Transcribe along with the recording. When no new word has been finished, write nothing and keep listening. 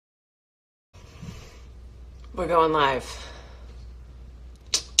We're going live.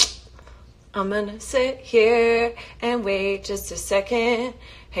 I'm gonna sit here and wait just a second.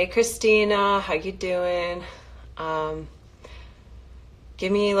 Hey Christina, how you doing?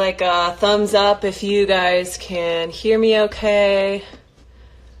 Give me like a thumbs up if you guys can hear me okay.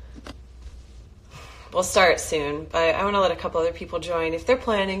 We'll start soon, but I want to let a couple other people join if they're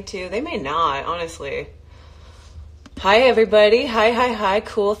planning to. They may not, honestly. Hi everybody. Hi.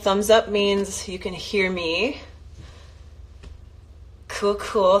 Cool. Thumbs up means you can hear me.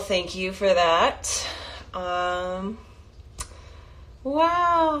 Cool. Thank you for that.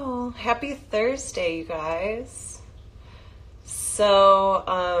 Wow. Happy Thursday, you guys.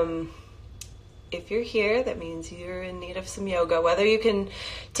 So, if you're here, that means you're in need of some yoga. Whether you can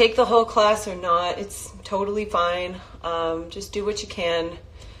take the whole class or not, it's totally fine. Just do what you can.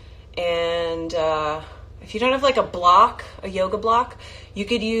 And if you don't have like a yoga block, you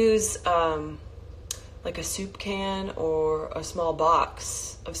could use like a soup can or a small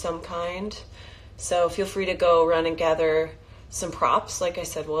box of some kind. So feel free to go run and gather some props. Like I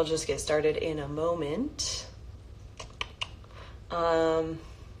said, we'll just get started in a moment. Are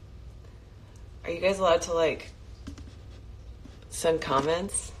you guys allowed to like send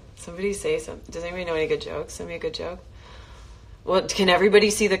comments? Somebody say something. Does anybody know any good jokes? Send me a good joke. Well, can everybody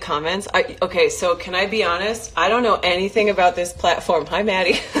see the comments? Okay, so can I be honest? I don't know anything about this platform. Hi,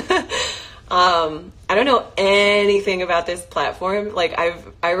 Maddie. I don't know anything about this platform. Like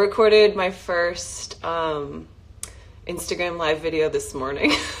I recorded my first Instagram live video this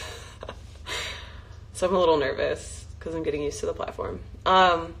morning. So I'm a little nervous because I'm getting used to the platform.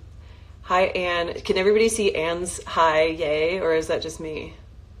 Hi, Anne. Can everybody see Anne's hi, yay, or is that just me?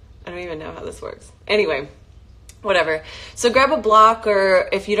 I don't even know how this works. Anyway. Whatever. So grab a block, or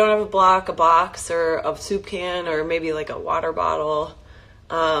if you don't have a block, a box or a soup can or maybe like a water bottle.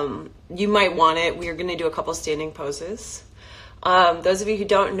 You might want it. We're going to do a couple standing poses. Those of you who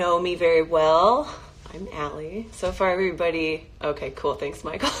don't know me very well, I'm Allie. So far everybody, okay, cool. Thanks,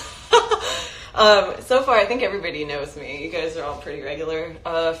 Michael. So far I think everybody knows me. You guys are all pretty regular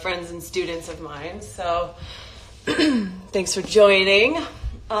friends and students of mine. So thanks for joining.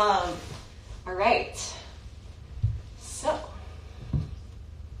 All right. So,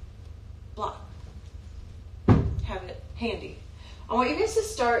 block, have it handy. I want you guys to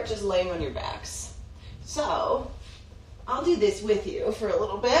start just laying on your backs. So, I'll do this with you for a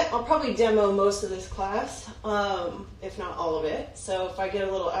little bit. I'll probably demo most of this class, if not all of it. So if I get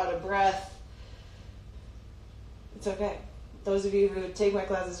a little out of breath, it's okay. Those of you who take my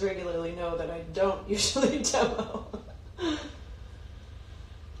classes regularly know that I don't usually demo.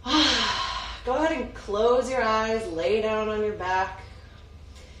 Go ahead and close your eyes, lay down on your back.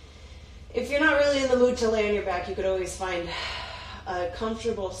 If you're not really in the mood to lay on your back, you could always find a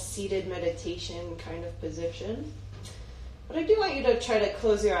comfortable seated meditation kind of position. But I do want you to try to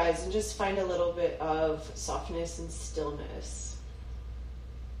close your eyes and just find a little bit of softness and stillness.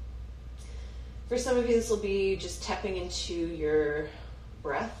 For some of you, this will be just tapping into your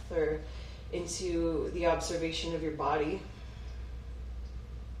breath or into the observation of your body.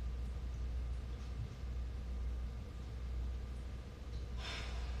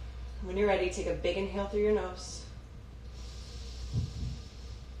 When you're ready, take a big inhale through your nose.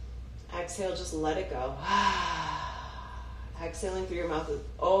 Exhale, just let it go. Exhaling through your mouth is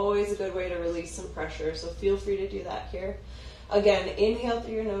always a good way to release some pressure, so feel free to do that here. Again, inhale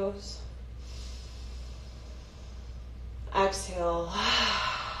through your nose. Exhale.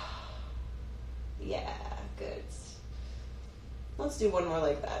 Yeah, good. Let's do one more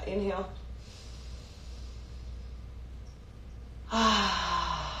like that. Inhale.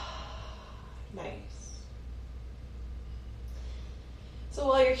 Nice. So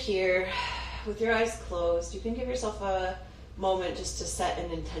while you're here, with your eyes closed, you can give yourself a moment just to set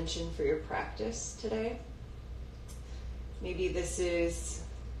an intention for your practice today. Maybe this is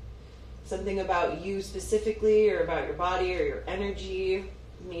something about you specifically, or about your body or your energy.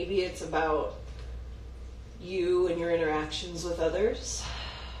 Maybe it's about you and your interactions with others.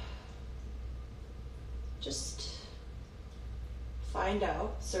 Just find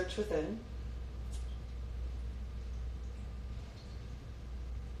out, search within.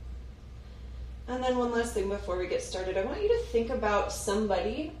 And then one last thing before we get started, I want you to think about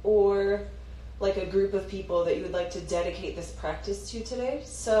somebody or like a group of people that you would like to dedicate this practice to today.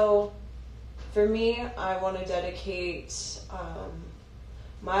 So for me, I want to dedicate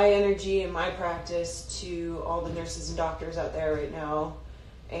my energy and my practice to all the nurses and doctors out there right now,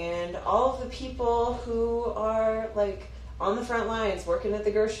 and all of the people who are like on the front lines working at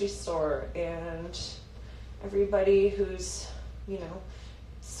the grocery store, and everybody who's,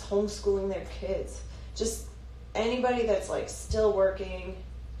 homeschooling their kids. Just anybody that's like still working,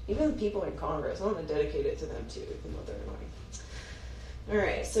 even the people in Congress, I want to dedicate it to them too, even though they're annoying. All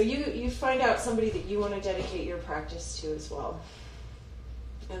right, so you find out somebody that you want to dedicate your practice to as well.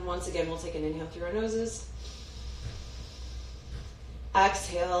 And once again, we'll take an inhale through our noses.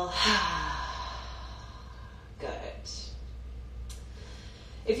 Exhale. Good.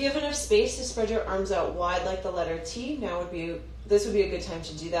 If you have enough space to spread your arms out wide like the letter T, this would be a good time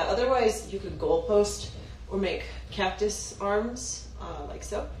to do that. Otherwise, you could goalpost or make cactus arms like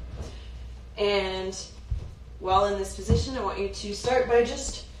so. And while in this position, I want you to start by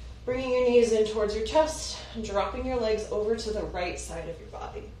just bringing your knees in towards your chest and dropping your legs over to the right side of your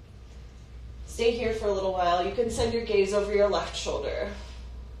body. Stay here for a little while. You can send your gaze over your left shoulder.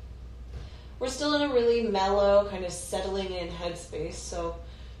 We're still in a really mellow, kind of settling in headspace, so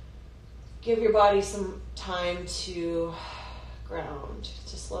give your body some time to ground,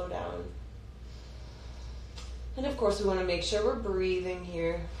 to slow down. And of course, we want to make sure we're breathing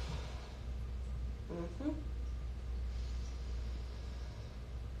here.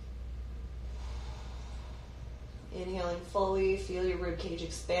 Inhaling fully, feel your rib cage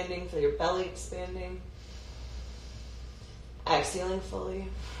expanding, feel your belly expanding. Exhaling fully.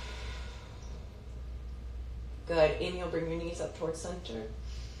 Good. Inhale, bring your knees up towards center.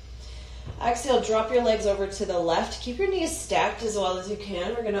 Exhale, drop your legs over to the left. Keep your knees stacked as well as you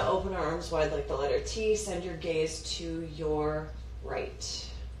can. We're going to open our arms wide like the letter T. Send your gaze to your right.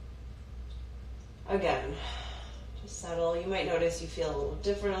 Again, just settle. You might notice you feel a little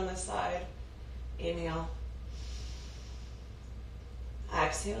different on this side. Inhale.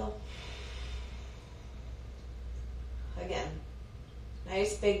 Exhale. Again.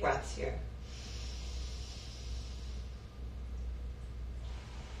 Nice big breaths here.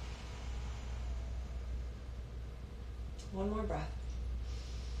 One more breath.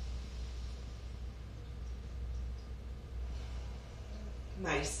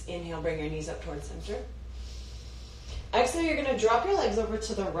 Nice. Inhale, bring your knees up towards center. Exhale, you're going to drop your legs over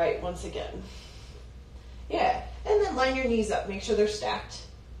to the right once again. Yeah. And then line your knees up. Make sure they're stacked.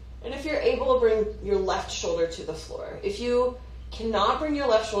 And if you're able to bring your left shoulder to the floor. If you cannot bring your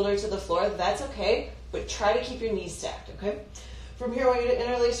left shoulder to the floor, that's okay. But try to keep your knees stacked, okay? From here, I want you to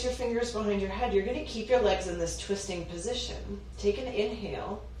interlace your fingers behind your head. You're going to keep your legs in this twisting position. Take an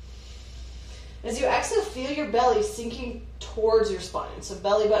inhale. As you exhale, feel your belly sinking towards your spine. So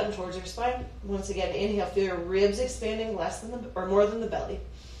belly button towards your spine. Once again, inhale, feel your ribs expanding more than the belly.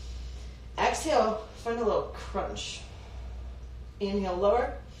 Exhale, find a little crunch. Inhale,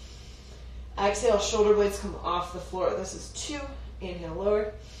 lower. Exhale, shoulder blades come off the floor. This is 2. Inhale,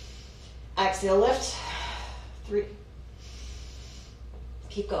 lower. Exhale, lift. 3.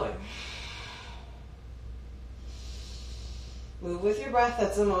 Keep going. Move with your breath.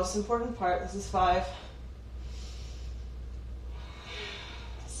 That's the most important part. This is 5.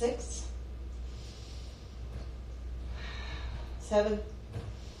 6. 7.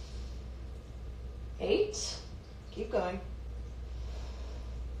 8. Keep going.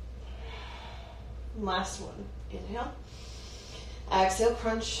 Last one. Inhale. Exhale,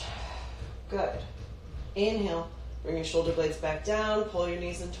 crunch. Good. Inhale. Bring your shoulder blades back down. Pull your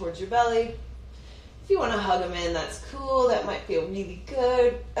knees in towards your belly. If you want to hug them in, that's cool. That might feel really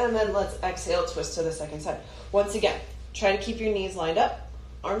good. And then let's exhale, twist to the second side. Once again, try to keep your knees lined up.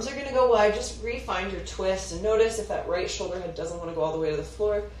 Arms are going to go wide. Just refine your twist. And notice if that right shoulder head doesn't want to go all the way to the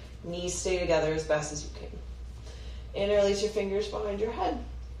floor, knees stay together as best as you can. Interlace your fingers behind your head.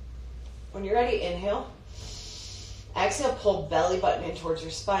 When you're ready, inhale. Exhale, pull belly button in towards your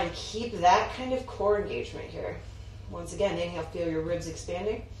spine. Keep that kind of core engagement here. Once again, inhale, feel your ribs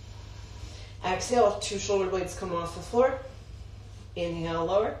expanding. Exhale, 2 shoulder blades come off the floor. Inhale,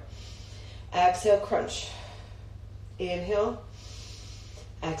 lower. Exhale, crunch. Inhale.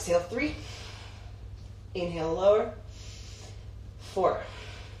 Exhale, 3. Inhale, lower. 4.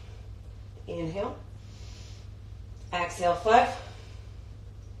 Inhale. Exhale, 5.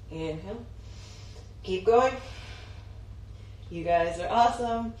 Inhale. Keep going. You guys are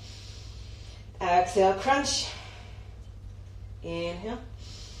awesome. Exhale, crunch. Inhale.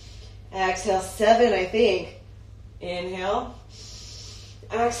 Exhale, 7, I think. Inhale.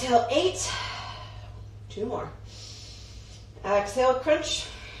 Exhale, 8. 2 more. Exhale, crunch.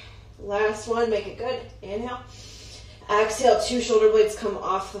 Last one, make it good. Inhale. Exhale, 2 shoulder blades come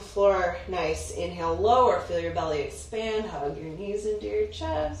off the floor. Nice. Inhale, lower. Feel your belly expand. Hug your knees into your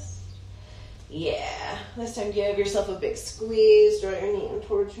chest. Yeah. This time give yourself a big squeeze. Draw your knee in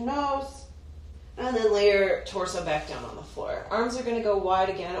towards your nose. And then lay your torso back down on the floor. Arms are going to go wide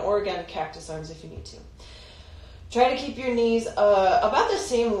again, or again, cactus arms if you need to. Try to keep your knees about the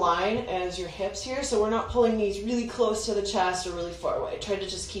same line as your hips here, so we're not pulling knees really close to the chest or really far away. Try to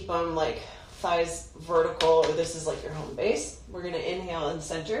just keep them like thighs vertical, or this is like your home base. We're gonna inhale and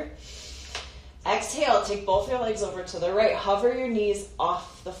center. Exhale, take both your legs over to the right. Hover your knees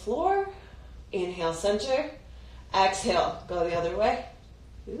off the floor. Inhale, center. Exhale, go the other way.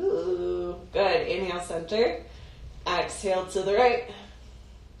 Ooh, good. Inhale, center. Exhale to the right.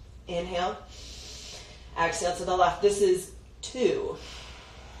 Inhale. Exhale to the left. This is 2.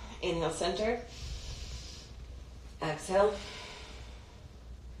 Inhale, center. Exhale.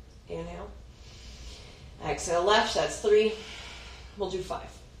 Inhale. Exhale, left. That's 3. We'll do 5.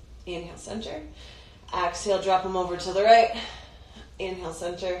 Inhale, center. Exhale, drop them over to the right. Inhale,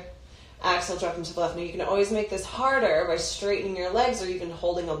 center. Exhale, drop them to the left. Now you can always make this harder by straightening your legs or even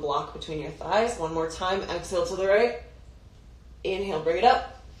holding a block between your thighs. One more time. Exhale to the right. Inhale, bring it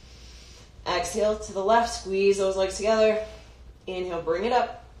up. Exhale to the left. Squeeze those legs together. Inhale, bring it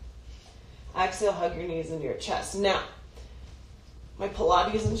up. Exhale, hug your knees into your chest. Now, my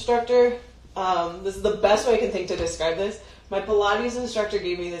Pilates instructor, this is the best way I can think to describe this. My Pilates instructor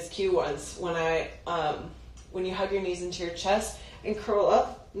gave me this cue once when you hug your knees into your chest and curl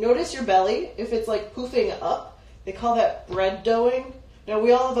up. Notice your belly. If it's like poofing up, they call that bread doughing. Now,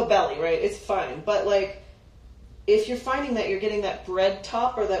 we all have a belly, right? It's fine. But like, if you're finding that you're getting that bread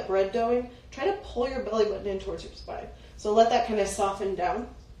top or that bread doughing, try to pull your belly button in towards your spine. So let that kind of soften down.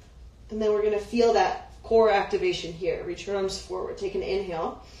 And then we're going to feel that core activation here. Reach your arms forward. Take an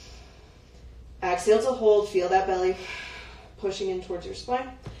inhale. Exhale to hold. Feel that belly pushing in towards your spine.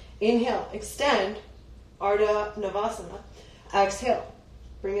 Inhale. Extend. Ardha Navasana. Exhale.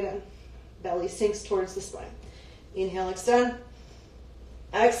 Bring it in. Belly sinks towards the spine. Inhale. Extend.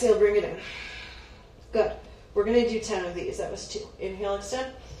 Exhale. Bring it in. Good. We're going to do 10 of these. That was 2. Inhale.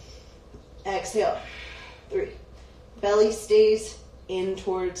 Extend. Exhale. 3. Belly stays in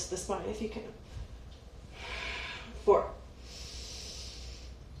towards the spine if you can. 4.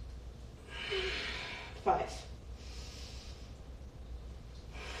 5.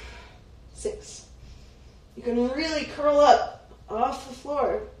 6. You can really curl up off the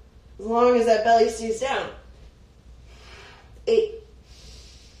floor as long as that belly stays down. 8.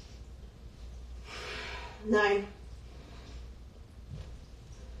 9.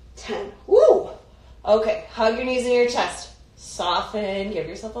 10. Woo! Okay, hug your knees in your chest. Soften, give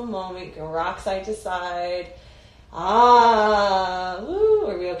yourself a moment. You can rock side to side. Woo,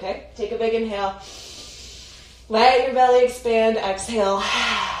 are we okay? Take a big inhale. Let your belly expand. Exhale.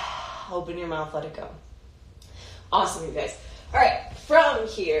 Open your mouth, let it go. Awesome, you guys. All right, from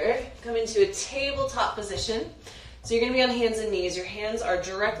here, come into a tabletop position. So you're going to be on hands and knees. Your hands are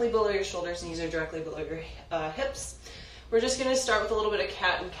directly below your shoulders, knees are directly below your hips. We're just going to start with a little bit of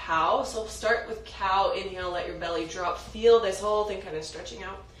cat and cow. So start with cow. Inhale, let your belly drop. Feel this whole thing kind of stretching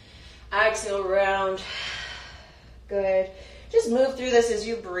out. Exhale, round. Good. Just move through this as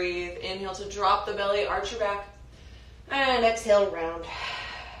you breathe. Inhale to drop the belly, arch your back. And exhale, round.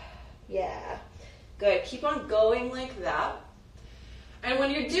 Yeah. Good. Keep on going like that. And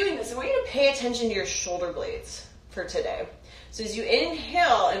when you're doing this, I want you to pay attention to your shoulder blades for today. So as you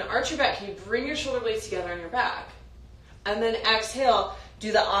inhale and arch your back, can you bring your shoulder blades together on your back? And then exhale,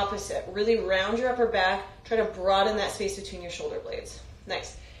 do the opposite. Really round your upper back. Try to broaden that space between your shoulder blades.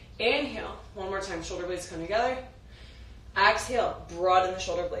 Nice. Inhale. One more time. Shoulder blades come together. Exhale. Broaden the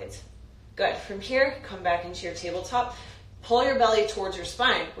shoulder blades. Good. From here, come back into your tabletop. Pull your belly towards your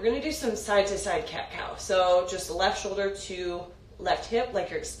spine. We're going to do some side-to-side cat-cow. So just left shoulder to left hip,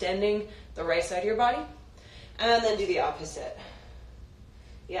 like you're extending the right side of your body. And then do the opposite.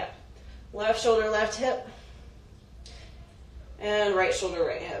 Yeah. Left shoulder, left hip. And right shoulder,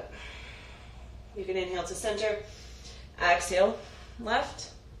 right hip. You can inhale to center. Exhale,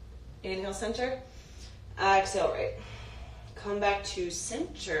 left. Inhale, center. Exhale, right. Come back to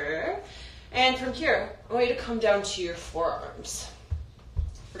center. And from here, I want you to come down to your forearms.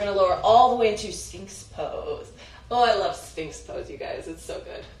 We're going to lower all the way into Sphinx pose. Oh, I love Sphinx pose, you guys. It's so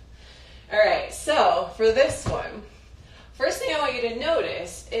good. All right, so for this one, first thing I want you to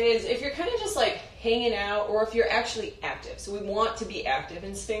notice is if you're kind of just like hanging out or if you're actually active. So we want to be active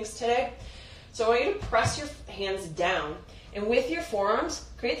in Sphinx today. So I want you to press your hands down and with your forearms,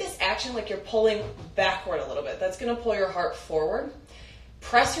 create this action like you're pulling backward a little bit. That's going to pull your heart forward.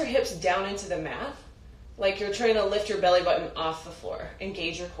 Press your hips down into the mat like you're trying to lift your belly button off the floor.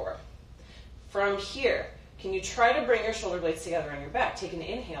 Engage your core. From here, can you try to bring your shoulder blades together on your back? Take an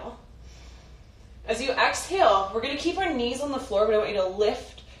inhale. As you exhale, we're going to keep our knees on the floor, but I want you to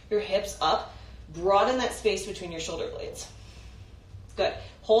lift your hips up. Broaden that space between your shoulder blades. Good.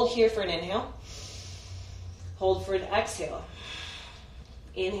 Hold here for an inhale. Hold for an exhale.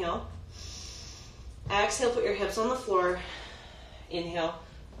 Inhale. Exhale, put your hips on the floor. Inhale,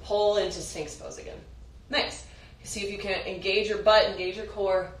 pull into Sphinx pose again. Nice. See if you can engage your butt, engage your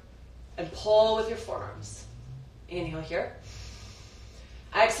core, and pull with your forearms. Inhale here.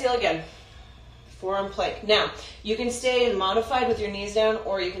 Exhale again. Forearm plank. Now, you can stay in modified with your knees down,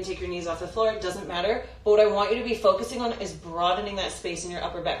 or you can take your knees off the floor. It doesn't matter. But what I want you to be focusing on is broadening that space in your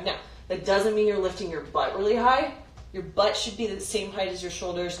upper back. Now, that doesn't mean you're lifting your butt really high. Your butt should be the same height as your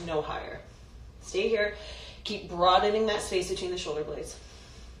shoulders, no higher. Stay here. Keep broadening that space between the shoulder blades.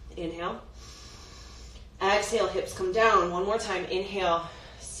 Inhale. Exhale, hips come down. One more time. Inhale,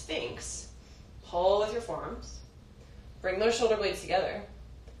 Sphinx. Pull with your forearms. Bring those shoulder blades together.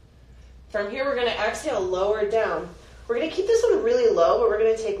 From here, we're going to exhale, lower down. We're going to keep this one really low, but we're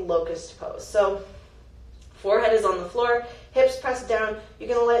going to take locust pose. So forehead is on the floor, hips pressed down. You're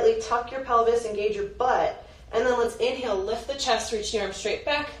going to lightly tuck your pelvis, engage your butt, and then let's inhale, lift the chest, reach the arms straight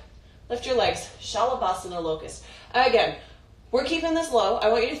back, lift your legs, Shalabhasana locust. Again, we're keeping this low. I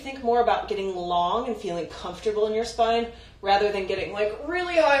want you to think more about getting long and feeling comfortable in your spine rather than getting like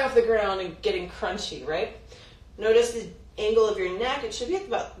really high off the ground and getting crunchy, right? Notice the angle of your neck. It should be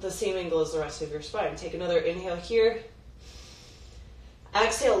about the same angle as the rest of your spine. Take another inhale here.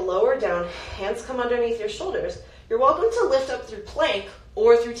 Exhale, lower down. Hands come underneath your shoulders. You're welcome to lift up through plank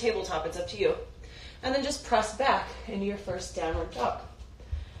or through tabletop. It's up to you. And then just press back into your first downward dog.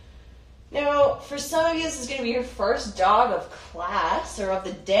 Now, for some of you, this is going to be your first dog of class or of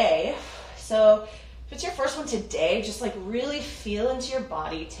the day. So if it's your first one today, just like really feel into your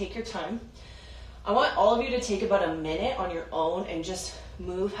body. Take your time. I want all of you to take about a minute on your own and just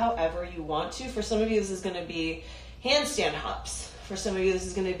move however you want to. For some of you, this is going to be handstand hops. For some of you, this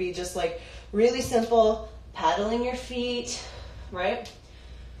is going to be just like really simple, paddling your feet, right?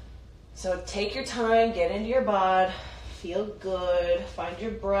 So take your time, get into your bod, feel good, find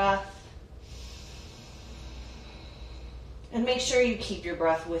your breath. And make sure you keep your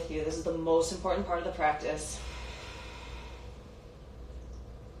breath with you. This is the most important part of the practice.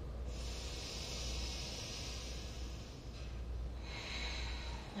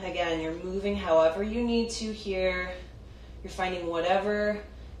 Again, you're moving however you need to here. You're finding whatever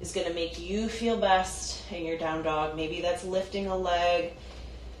is going to make you feel best in your down dog. Maybe that's lifting a leg.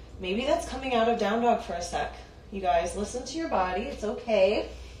 Maybe that's coming out of down dog for a sec. You guys, listen to your body. It's okay.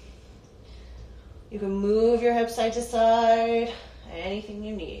 You can move your hips side to side. Anything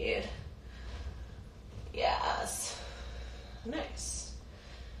you need. Yes. Nice.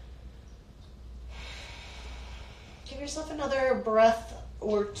 Give yourself another breath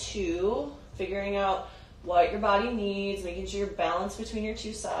or two, figuring out what your body needs, making sure you're balanced between your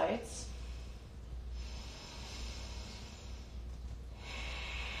two sides.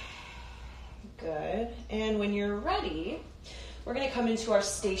 Good. And when you're ready, we're going to come into our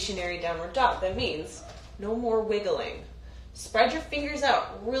stationary downward dog. That means no more wiggling. Spread your fingers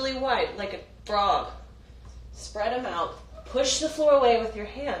out really wide like a frog. Spread them out. Push the floor away with your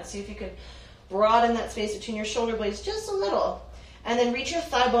hands. See if you can broaden that space between your shoulder blades just a little. And then reach your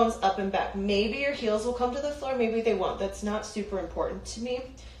thigh bones up and back. Maybe your heels will come to the floor, maybe they won't. That's not super important to me.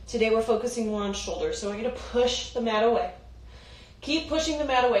 Today we're focusing more on shoulders, so we're going to push the mat away. Keep pushing the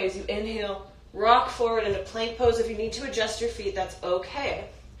mat away as you inhale. Rock forward into plank pose. If you need to adjust your feet, that's okay.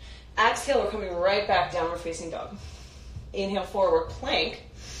 Exhale, we're coming right back, downward facing dog. Inhale, forward plank.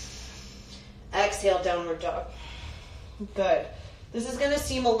 Exhale, downward dog. Good. This is going to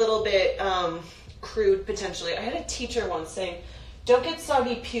seem a little bit crude potentially. I had a teacher once saying, don't get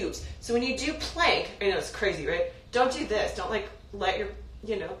soggy pubes. So when you do plank, I know it's crazy, right? Don't do this. Don't like let your,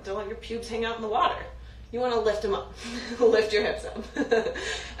 don't let your pubes hang out in the water. You want to lift them up. Lift your hips up.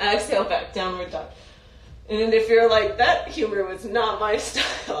 Exhale back, downward dog. And if you're like, that humor was not my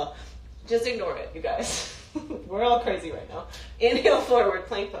style, just ignore it, you guys. We're all crazy right now. Inhale forward,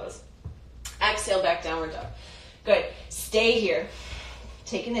 plank pose. Exhale back, downward dog. Good. Stay here.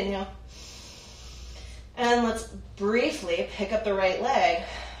 Take an inhale. And let's briefly pick up the right leg.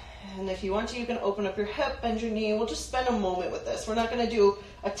 And if you want to, you can open up your hip, bend your knee. We'll just spend a moment with this. We're not going to do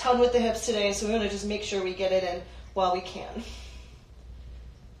a ton with the hips today, so we want to just make sure we get it in while we can.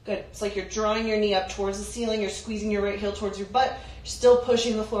 Good. It's like you're drawing your knee up towards the ceiling. You're squeezing your right heel towards your butt. You're still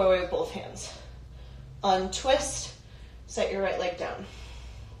pushing the floor away with both hands. Untwist. Set your right leg down.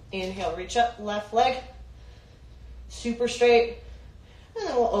 Inhale, reach up, left leg. Super straight. And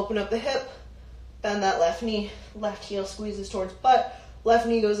then we'll open up the hip. Bend that left knee. Left heel squeezes towards butt. Left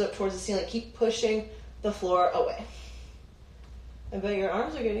knee goes up towards the ceiling. Keep pushing the floor away. I bet your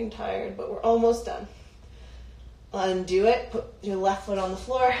arms are getting tired, but we're almost done. Undo it. Put your left foot on the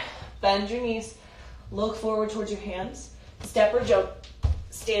floor. Bend your knees. Look forward towards your hands. Step or jump,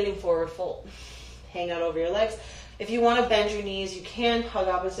 standing forward fold. Hang out over your legs. If you want to bend your knees, you can. Hug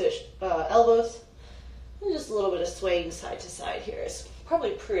opposite elbows. And just a little bit of swaying side to side here is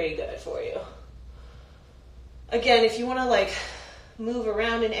probably pretty good for you. Again, if you want to like move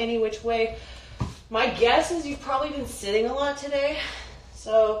around in any which way, my guess is you've probably been sitting a lot today.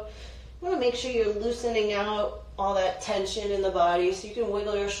 So you want to make sure you're loosening out all that tension in the body so you can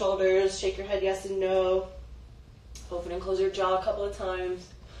wiggle your shoulders, shake your head yes and no, open and close your jaw a couple of times.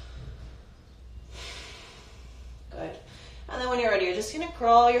 Good. And then when you're ready, you're just going to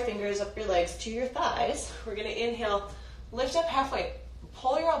crawl your fingers up your legs to your thighs. We're going to inhale, lift up halfway,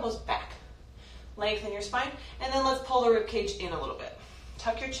 pull your elbows back, lengthen your spine, and then let's pull the rib cage in a little bit.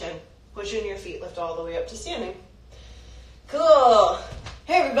 Tuck your chin, push in your feet, lift all the way up to standing. Cool.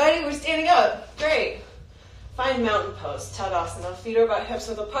 Hey everybody, we're standing up. Great. Find mountain pose, Tadasana. Feet are about hips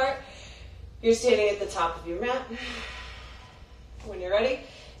width apart. You're standing at the top of your mat. When you're ready,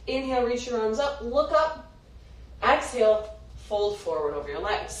 inhale, reach your arms up, look up. Exhale, fold forward over your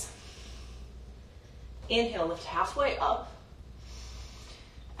legs. Inhale, lift halfway up.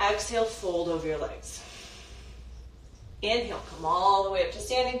 Exhale, fold over your legs. Inhale, come all the way up to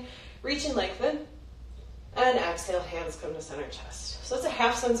standing. Reach and lengthen. And exhale, hands come to center chest. So that's a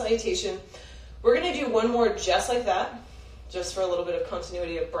half sun salutation. We're going to do one more just like that, just for a little bit of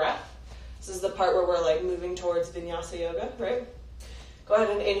continuity of breath. This is the part where we're like moving towards Vinyasa yoga, right? Go ahead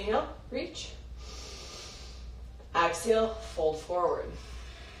and inhale, reach. Exhale, fold forward.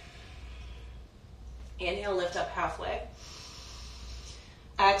 Inhale, lift up halfway.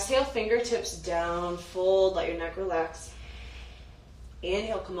 Exhale, fingertips down, fold, let your neck relax.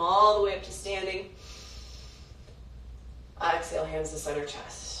 Inhale, come all the way up to standing. Exhale, hands to center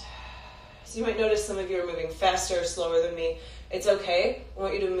chest. So you might notice some of you are moving faster or slower than me. It's okay. I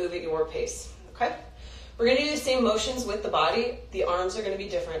want you to move at your pace, okay? We're going to do the same motions with the body. The arms are going to be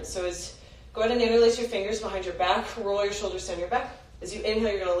different. So go ahead and interlace your fingers behind your back. Roll your shoulders down your back. As you inhale,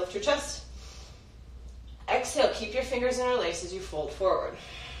 you're going to lift your chest. Exhale, keep your fingers interlaced as you fold forward.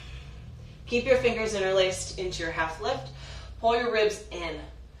 Keep your fingers interlaced into your half lift. Pull your ribs in.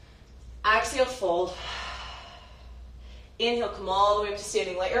 Exhale, fold. Inhale, come all the way up to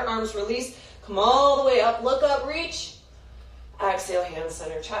standing. Let your arms release. Come all the way up. Look up, reach. Exhale, hands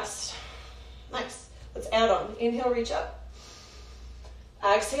center chest. Nice. Let's add on. Inhale, reach up.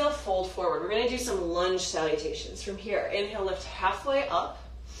 Exhale, fold forward. We're going to do some lunge salutations from here. Inhale, lift halfway up.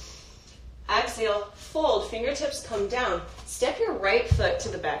 Exhale, fold. Fingertips come down. Step your right foot to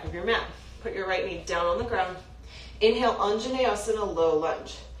the back of your mat. Put your right knee down on the ground. Inhale, Anjaneyasana, low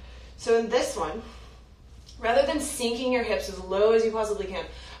lunge. So in this one, rather than sinking your hips as low as you possibly can,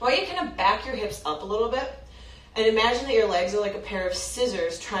 I want you to kind of back your hips up a little bit and imagine that your legs are like a pair of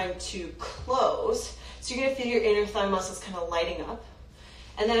scissors trying to close. So you're going to feel your inner thigh muscles kind of lighting up.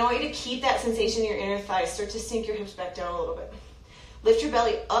 And then I want you to keep that sensation in your inner thighs. Start to sink your hips back down a little bit. Lift your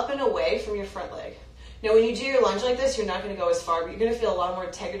belly up and away from your front leg. Now when you do your lunge like this, you're not going to go as far, but you're going to feel a lot more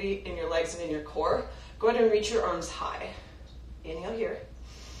integrity in your legs and in your core. Go ahead and reach your arms high. Inhale here.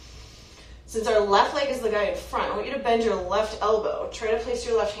 Since our left leg is the guy in front, I want you to bend your left elbow. Try to place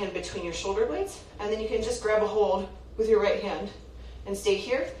your left hand between your shoulder blades, and then you can just grab a hold with your right hand and stay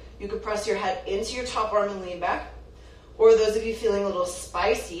here. You could press your head into your top arm and lean back. Or those of you feeling a little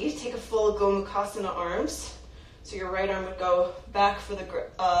spicy, take a full Gomukhasana arms. So your right arm would go back for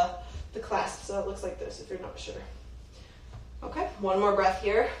the clasp, so it looks like this if you're not sure. Okay, one more breath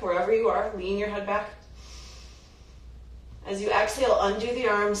here. Wherever you are, lean your head back. As you exhale, undo the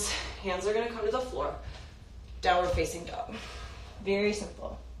arms. Hands are going to come to the floor. Downward facing dog. Very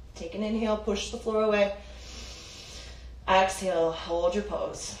simple. Take an inhale, push the floor away. Exhale, hold your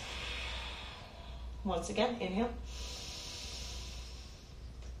pose. Once again, inhale.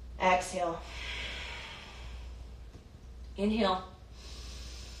 Exhale. Inhale.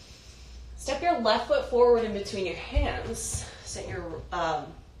 Step your left foot forward in between your hands. Set your,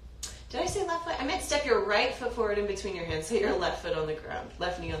 did I say left foot? I meant step your right foot forward in between your hands. Set your left foot on the ground,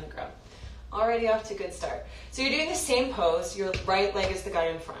 left knee on the ground. Already off to a good start. So you're doing the same pose. Your right leg is the guy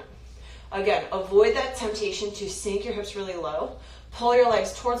in front. Again, avoid that temptation to sink your hips really low. Pull your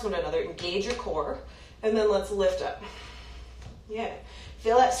legs towards one another, engage your core, and then let's lift up. Yeah.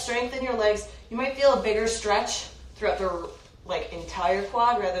 Feel that strength in your legs. You might feel a bigger stretch throughout the entire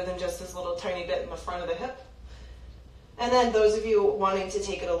quad rather than just this little tiny bit in the front of the hip. And then those of you wanting to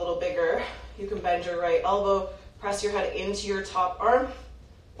take it a little bigger, you can bend your right elbow, press your head into your top arm,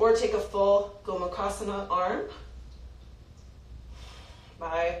 or take a full Gomukhasana arm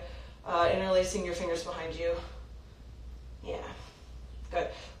by interlacing your fingers behind you. Yeah. Good.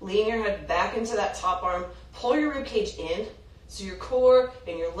 Lean your head back into that top arm. Pull your rib cage in so your core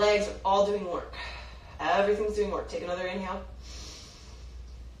and your legs are all doing work. Everything's doing work. Take another inhale.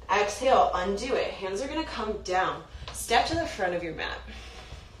 Exhale, undo it. Hands are going to come down. Step to the front of your mat.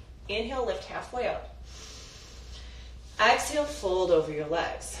 Inhale, lift halfway up. Exhale, fold over your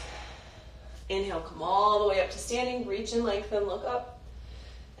legs. Inhale, come all the way up to standing. Reach and lengthen, look up.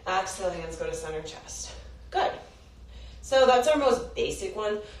 Exhale, hands go to center chest. Good. So that's our most basic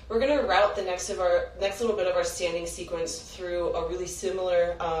one. We're going to route the next little bit of our standing sequence through a really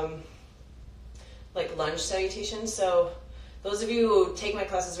similar like lunge salutation. So those of you who take my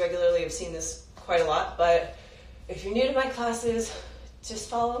classes regularly have seen this quite a lot, but if you're new to my classes, just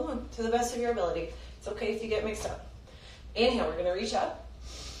follow along to the best of your ability. It's okay if you get mixed up. Inhale, we're going to reach up.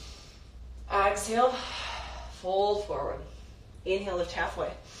 Exhale, fold forward. Inhale, lift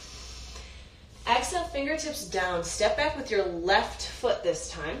halfway. Exhale, fingertips down. Step back with your left foot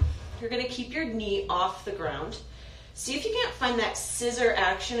this time. You're going to keep your knee off the ground. See if you can't find that scissor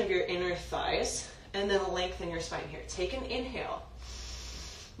action of your inner thighs, and then lengthen your spine here. Take an inhale.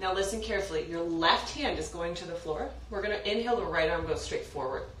 Now listen carefully. Your left hand is going to the floor. We're going to inhale, the right arm goes straight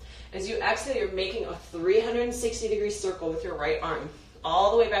forward. As you exhale, you're making a 360-degree circle with your right arm,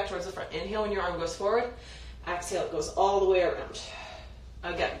 all the way back towards the front. Inhale when your arm goes forward. Exhale, it goes all the way around.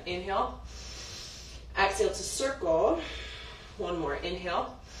 Again, inhale. Exhale to circle. One more,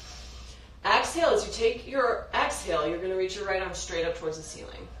 inhale. Exhale, as you take your exhale, you're going to reach your right arm straight up towards the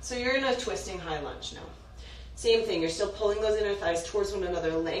ceiling. So you're in a twisting high lunge now. Same thing, you're still pulling those inner thighs towards one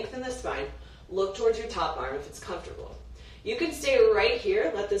another. Lengthen the spine. Look towards your top arm if it's comfortable. You can stay right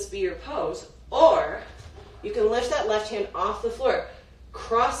here, let this be your pose, or you can lift that left hand off the floor.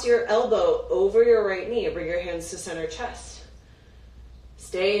 Cross your elbow over your right knee, bring your hands to center chest.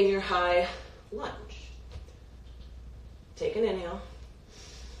 Stay in your high lunge. Take an inhale.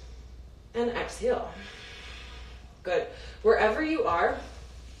 And exhale. Good. Wherever you are,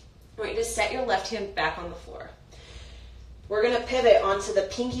 I want you to set your left hand back on the floor. We're going to pivot onto the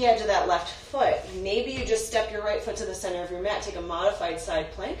pinky edge of that left foot. Maybe you just step your right foot to the center of your mat, take a modified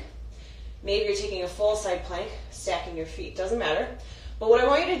side plank. Maybe you're taking a full side plank, stacking your feet. Doesn't matter. But what I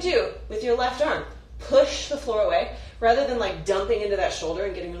want you to do with your left arm, push the floor away. Rather than like dumping into that shoulder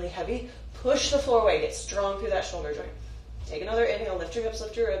and getting really heavy, push the floor away. Get strong through that shoulder joint. Take another inhale. Lift your hips,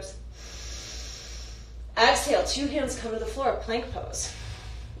 lift your ribs. Exhale, two hands come to the floor, plank pose.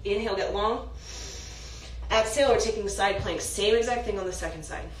 Inhale, get long. Exhale, we're taking side plank. Same exact thing on the second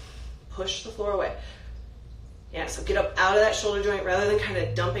side. Push the floor away. Yeah, so get up out of that shoulder joint rather than kind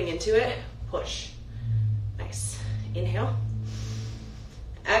of dumping into it. Push. Nice. Inhale.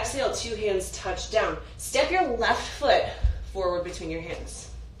 Exhale, two hands touch down. Step your left foot forward between your hands.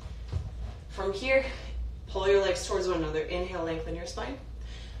 From here, pull your legs towards one another. Inhale, lengthen your spine.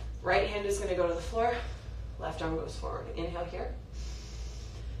 Right hand is going to go to the floor. Left arm goes forward. Inhale here.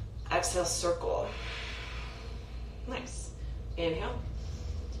 Exhale, circle. Nice. Inhale.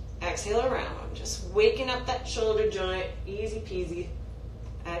 Exhale around. Just waking up that shoulder joint. Easy peasy.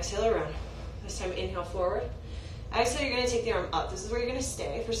 Exhale around. This time, inhale forward. Exhale, you're going to take the arm up. This is where you're going to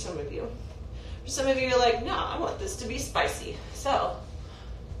stay for some of you. For some of you, you're like, no, I want this to be spicy. So,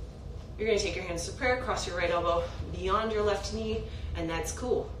 you're going to take your hands to prayer, cross your right elbow beyond your left knee, and that's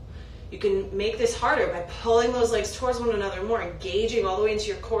cool. You can make this harder by pulling those legs towards one another more, engaging all the way into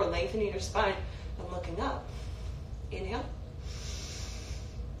your core, lengthening your spine, and looking up. Inhale.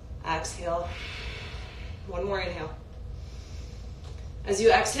 Exhale. One more inhale. As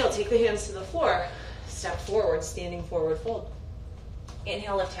you exhale, take the hands to the floor. Step forward, standing forward fold.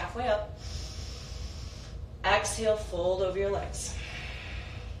 Inhale, lift halfway up. Exhale, fold over your legs.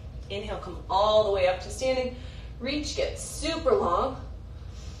 Inhale, come all the way up to standing. Reach, get super long.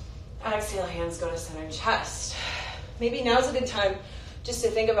 Exhale, hands go to center chest. Maybe now's a good time just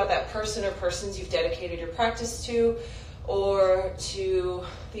to think about that person or persons you've dedicated your practice to, or to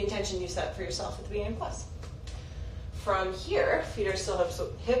the intention you set for yourself at the beginning of class. From here, feet are still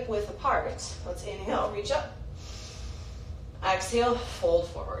hip width apart. Let's inhale, reach up. Exhale, fold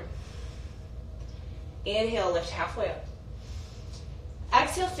forward. Inhale, lift halfway up.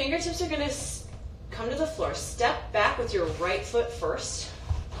 Exhale, fingertips are going to come to the floor. Step back with your right foot first.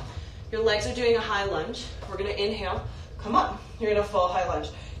 Your legs are doing a high lunge. We're going to inhale, come up. You're in a full high lunge.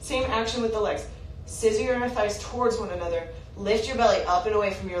 Same action with the legs. Scissor your inner thighs towards one another. Lift your belly up and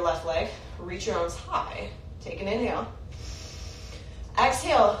away from your left leg. Reach your arms high. Take an inhale.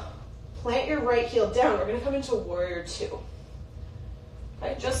 Exhale, plant your right heel down. We're going to come into warrior two.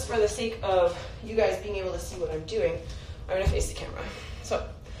 Okay, just for the sake of you guys being able to see what I'm doing, I'm going to face the camera. So,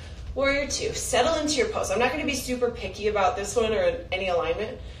 Warrior two, settle into your pose. I'm not going to be super picky about this one or any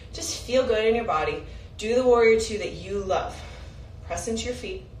alignment. Just feel good in your body. Do the warrior two that you love. Press into your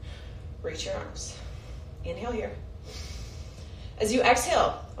feet, reach your arms. Inhale here. As you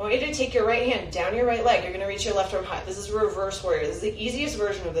exhale, I want you to take your right hand down your right leg. You're going to reach your left arm high. This is reverse warrior. This is the easiest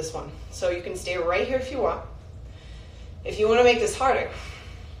version of this one. So you can stay right here if you want. If you want to make this harder,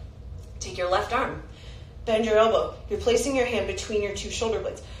 take your left arm, bend your elbow. You're placing your hand between your two shoulder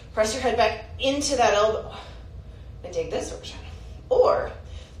blades. Press your head back into that elbow and take this version. Or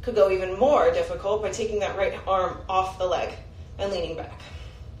could go even more difficult by taking that right arm off the leg and leaning back.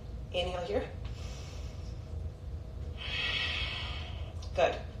 Inhale here.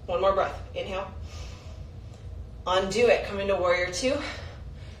 Good. One more breath. Inhale. Undo it. Come into warrior two.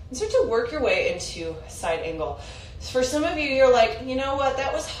 And start to work your way into side angle. For some of you, you're like, you know what?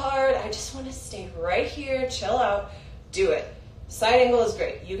 That was hard. I just want to stay right here. Chill out. Do it. Side angle is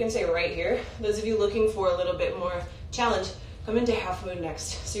great. You can stay right here. Those of you looking for a little bit more challenge, come into half moon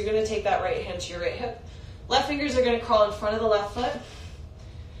next. So you're going to take that right hand to your right hip. Left fingers are going to crawl in front of the left foot.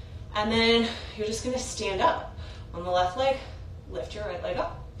 And then you're just going to stand up on the left leg. Lift your right leg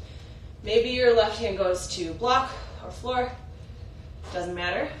up. Maybe your left hand goes to block or floor. Doesn't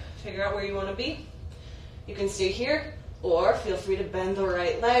matter. Figure out where you want to be. You can stay here, or feel free to bend the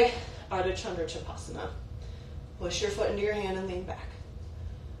right leg, Ardha Chandra Chapasana. Push your foot into your hand and lean back.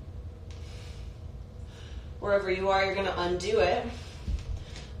 Wherever you are, you're going to undo it.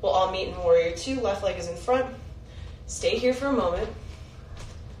 We'll all meet in warrior two. Left leg is in front. Stay here for a moment.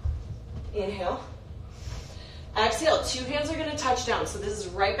 Inhale. Exhale. Two hands are going to touch down. So this is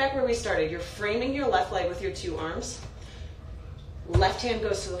right back where we started. You're framing your left leg with your two arms. Left hand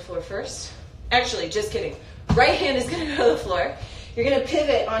goes to the floor first. Actually, just kidding. Right hand is going to go to the floor. You're going to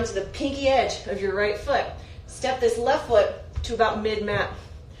pivot onto the pinky edge of your right foot. Step this left foot to about mid-mat.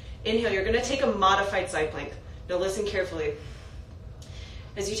 Inhale. You're going to take a modified side plank. Now listen carefully.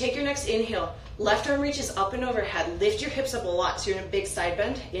 As you take your next inhale, left arm reaches up and overhead. Lift your hips up a lot so you're in a big side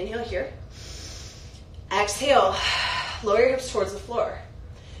bend. Inhale here. Exhale. Lower your hips towards the floor.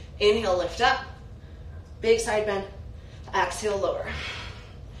 Inhale, lift up. Big side bend. Exhale, lower.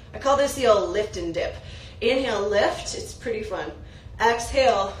 I call this the old lift and dip. Inhale, lift. It's pretty fun.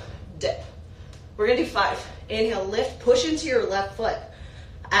 Exhale, dip. We're going to do 5. Inhale, lift. Push into your left foot.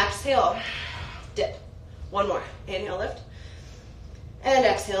 Exhale, dip. One more. Inhale, lift. And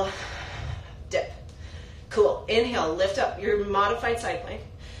exhale, dip. Cool. Inhale, lift up your modified side plank.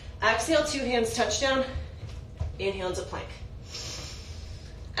 Exhale, two hands touch down. Inhale into plank.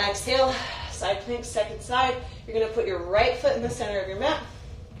 Exhale, side plank, second side. You're going to put your right foot in the center of your mat.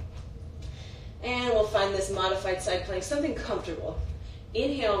 And we'll find this modified side plank, something comfortable.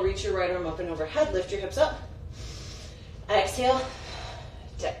 Inhale, reach your right arm up and overhead. Lift your hips up. Exhale,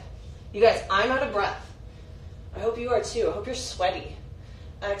 dip. You guys, I'm out of breath. I hope you are too. I hope you're sweaty.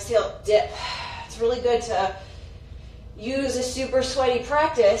 Exhale, dip. It's really good to use a super sweaty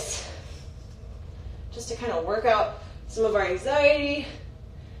practice just to kind of work out some of our anxiety.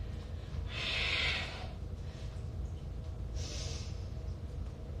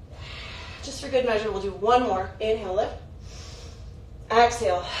 Just for good measure, we'll do one more. Inhale, lift.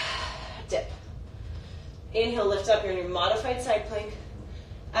 Exhale, dip. Inhale, lift up. You're in your modified side plank.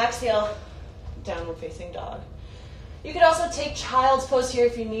 Exhale, downward facing dog. You could also take child's pose here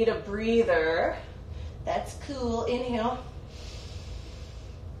if you need a breather. That's cool. Inhale.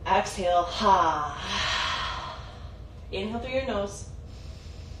 Exhale. Ha. Inhale through your nose.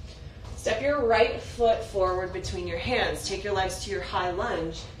 Step your right foot forward between your hands. Take your legs to your high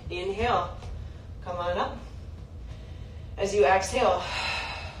lunge. Inhale. Come on up. As you exhale,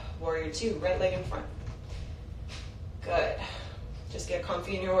 warrior two, right leg in front. Good. Just get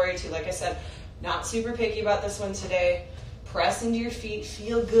comfy in your warrior two. Like I said, not super picky about this one today. Press into your feet.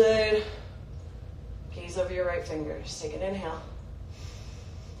 Feel good. Gaze over your right fingers. Take an inhale.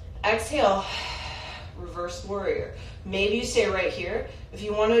 Exhale. Reverse warrior. Maybe you stay right here. If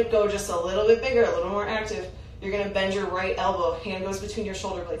you want to go just a little bit bigger, a little more active, you're going to bend your right elbow. Hand goes between your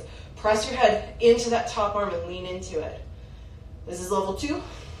shoulder blades. Press your head into that top arm and lean into it. This is level 2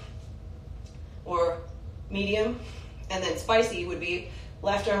 or medium. And then spicy would be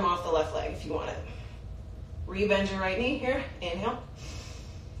left arm off the left leg if you want it. Rebend your right knee here. Inhale.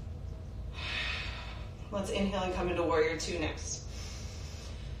 Let's inhale and come into warrior two next.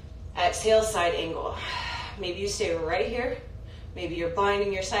 Exhale, side angle. Maybe you stay right here. Maybe you're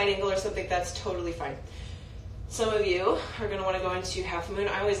binding your side angle or something. That's totally fine. Some of you are going to want to go into half moon.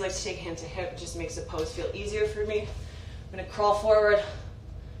 I always like to take hand to hip. It just makes the pose feel easier for me. I'm going to crawl forward,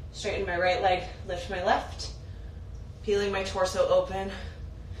 straighten my right leg, lift my left, peeling my torso open.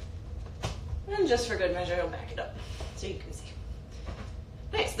 And just for good measure, I'll back it up so you can see.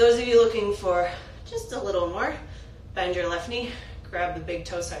 Nice. Those of you looking for just a little more, bend your left knee, grab the big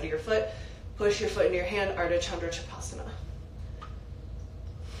toe side of your foot, push your foot into your hand, Ardha Chandra Chapasana.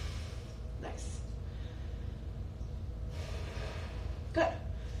 Nice. Good.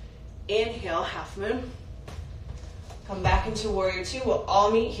 Inhale, half moon. Come back into warrior two. We'll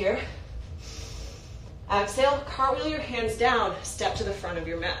all meet here. Exhale, cartwheel your hands down, step to the front of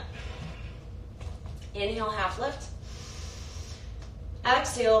your mat. Inhale, half lift.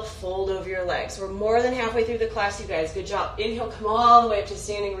 Exhale, fold over your legs. We're more than halfway through the class, you guys. Good job. Inhale, come all the way up to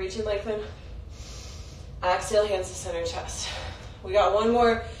standing, reach and lengthen. Exhale, hands to center chest. We got one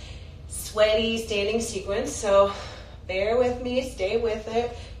more sweaty standing sequence, so bear with me, stay with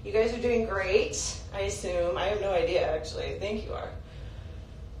it. You guys are doing great, I assume. I have no idea, actually. I think you are.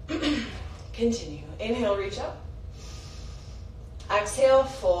 Continue. Inhale, reach up. Exhale,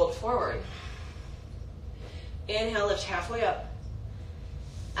 fold forward. Inhale, lift halfway up.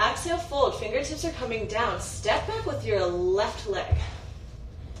 Exhale, fold. Fingertips are coming down. Step back with your left leg.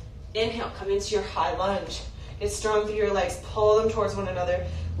 Inhale, come into your high lunge. Get strong through your legs. Pull them towards one another.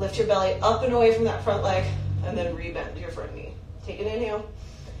 Lift your belly up and away from that front leg, and then rebend your front knee. Take an inhale.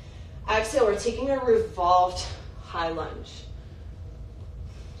 Exhale, we're taking a revolved high lunge.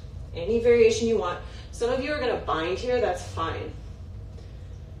 Any variation you want. Some of you are going to bind here. That's fine.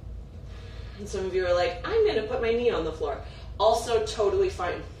 And some of you are like, I'm going to put my knee on the floor. Also totally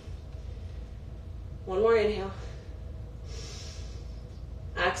fine. One more inhale.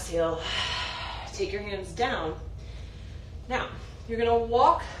 Exhale. Take your hands down. Now, you're going to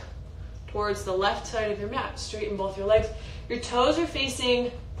walk towards the left side of your mat. Straighten both your legs. Your toes are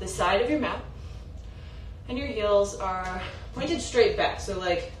facing the side of your mat. And your heels are pointed straight back. So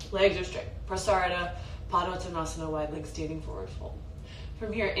like legs are straight. Prasarada, Padottanasana, wide leg standing forward fold.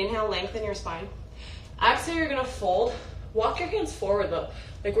 From here, inhale, lengthen your spine. Exhale, you're going to fold. Walk your hands forward though,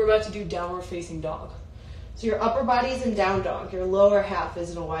 like we're about to do downward facing dog. So your upper body is in down dog. Your lower half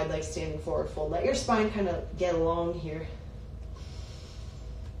is in a wide leg standing forward fold. Let your spine kind of get long here.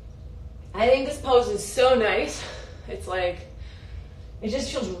 I think this pose is so nice. It's like, it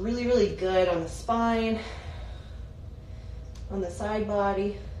just feels really, really good on the spine, on the side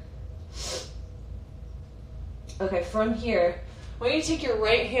body. Okay, from here, I want you to take your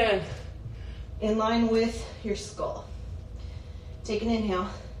right hand in line with your skull. Take an inhale.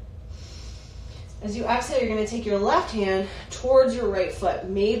 As you exhale, you're going to take your left hand towards your right foot.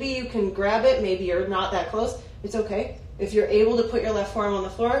 Maybe you can grab it, maybe you're not that close. It's okay. If you're able to put your left forearm on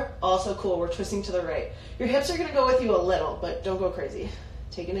the floor, also cool. We're twisting to the right. Your hips are going to go with you a little, but don't go crazy.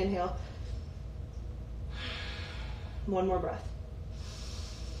 Take an inhale. One more breath.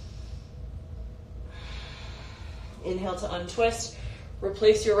 Inhale to untwist.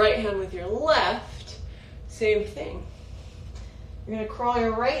 Replace your right hand with your left. Same thing. You're going to crawl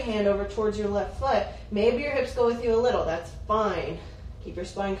your right hand over towards your left foot. Maybe your hips go with you a little. That's fine. Keep your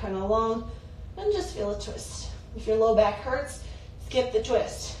spine kind of long and just feel a twist. If your low back hurts, skip the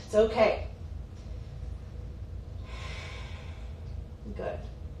twist. It's okay. Good.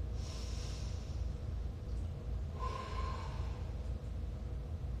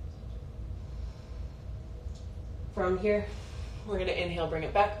 From here, we're going to inhale, bring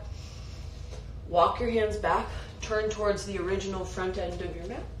it back. Walk your hands back. Turn towards the original front end of your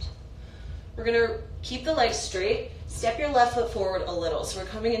mat. We're going to keep the legs straight. Step your left foot forward a little. So we're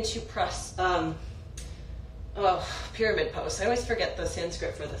coming into pyramid pose. I always forget the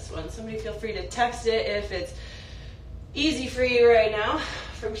Sanskrit for this one. Somebody feel free to text it if it's easy for you right now.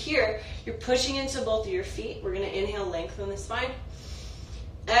 From here, you're pushing into both of your feet. We're going to inhale, lengthen the spine.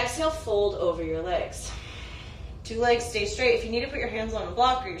 Exhale, fold over your legs. Two legs stay straight. If you need to put your hands on a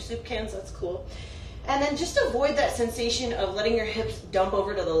block or your soup cans, that's cool. And then just avoid that sensation of letting your hips dump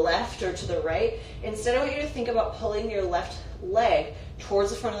over to the left or to the right. Instead, I want you to think about pulling your left leg towards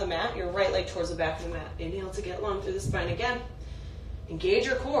the front of the mat, your right leg towards the back of the mat. Inhale to get long through the spine again. Engage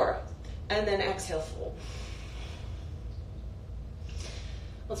your core. And then exhale, fold.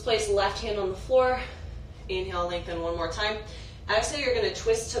 Let's place left hand on the floor. Inhale, lengthen one more time. Exhale, you're going to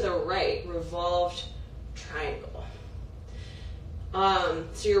twist to the right, revolved triangle.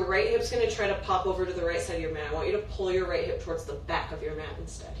 So your right hip's going to try to pop over to the right side of your mat. I want you to pull your right hip towards the back of your mat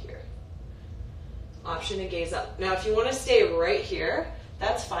instead here. Option to gaze up. Now, if you want to stay right here,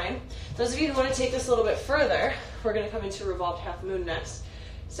 that's fine. Those of you who want to take this a little bit further, we're going to come into revolved half moon next.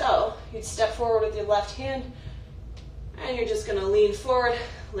 So you'd step forward with your left hand, and you're just going to lean forward,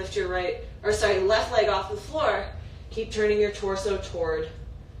 lift your left leg off the floor. Keep turning your torso toward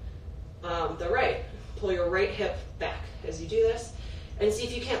the right. Pull your right hip back as you do this. And see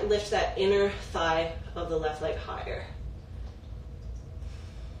if you can't lift that inner thigh of the left leg higher.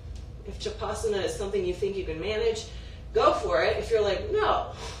 If Japasana is something you think you can manage, go for it. If you're like,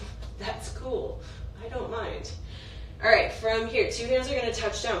 no, that's cool, I don't mind. All right, from here, 2 hands are gonna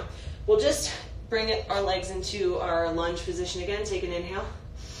touch down. We'll just bring our legs into our lunge position again. Take an inhale.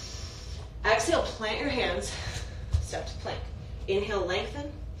 Exhale, plant your hands, step to plank. Inhale,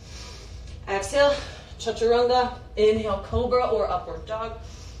 lengthen. Exhale, chaturanga. Inhale, cobra or upward dog.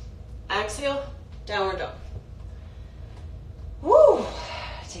 Exhale, downward dog. Woo!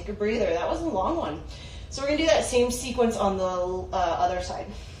 Take a breather. That was a long one. So we're gonna do that same sequence on the other side.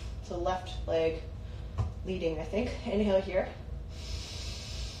 So left leg leading, I think. Inhale here.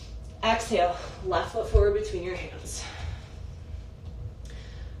 Exhale, left foot forward between your hands.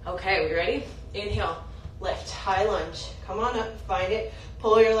 Okay, we ready? Inhale, lift, high lunge. Come on up, find it.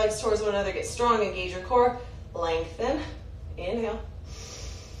 Pull your legs towards one another, get strong, engage your core. Lengthen, inhale.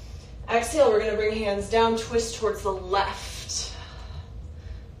 Exhale, we're gonna bring hands down, twist towards the left.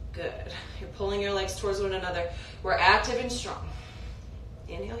 Good, you're pulling your legs towards one another. We're active and strong.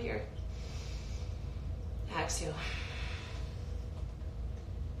 Inhale here. Exhale.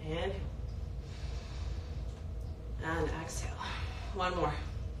 Inhale. And exhale. One more.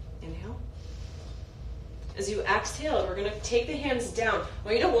 Inhale. As you exhale, we're going to take the hands down. I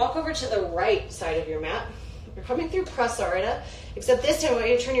want you to walk over to the right side of your mat. You're coming through Prasarana, except this time I want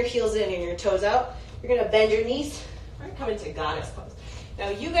you to turn your heels in and your toes out. You're going to bend your knees. We're going to come into goddess pose. Now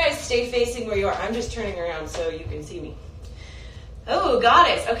you guys stay facing where you are. I'm just turning around so you can see me. Oh,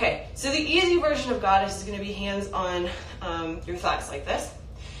 goddess. Okay, so the easy version of goddess is going to be hands on your thighs like this.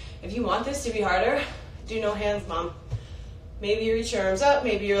 If you want this to be harder, do no hands, mom. Maybe you reach your arms up.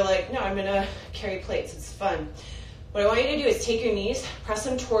 Maybe you're like, no, I'm going to carry plates. It's fun. What I want you to do is take your knees, press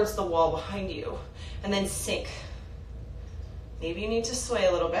them towards the wall behind you, and then sink. Maybe you need to sway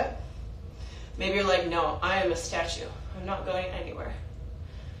a little bit. Maybe you're like, no, I am a statue. I'm not going anywhere.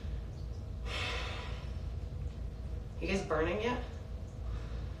 You guys burning yet?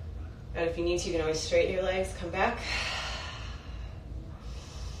 And if you need to, you can always straighten your legs, come back.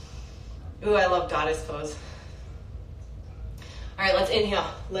 Ooh, I love goddess pose. All right, let's inhale.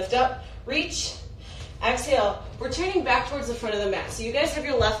 Lift up, reach. Exhale. We're turning back towards the front of the mat. So you guys have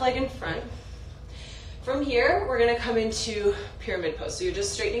your left leg in front. From here, we're going to come into pyramid pose. So you're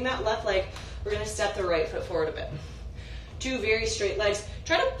just straightening that left leg. We're going to step the right foot forward a bit. 2 very straight legs.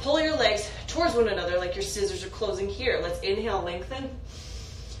 Try to pull your legs towards one another like your scissors are closing here. Let's inhale, lengthen.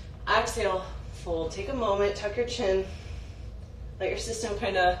 Exhale, fold. Take a moment, tuck your chin. Let your system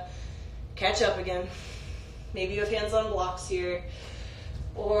kind of catch up again. Maybe you have hands on blocks here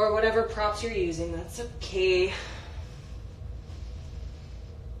or whatever props you're using. That's okay.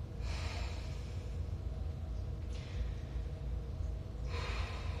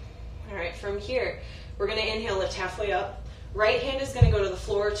 All right, from here, we're going to inhale, lift halfway up. Right hand is going to go to the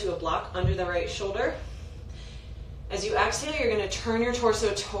floor to a block under the right shoulder. As you exhale, you're going to turn your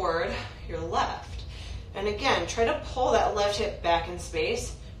torso toward your left. And again, try to pull that left hip back in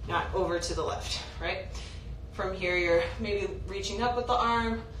space, not over to the left, right? From here, you're maybe reaching up with the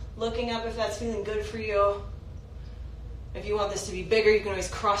arm, looking up if that's feeling good for you. If you want this to be bigger, you can always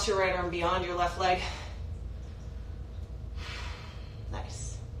cross your right arm beyond your left leg.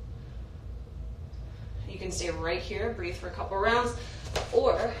 Nice. You can stay right here, breathe for a couple rounds,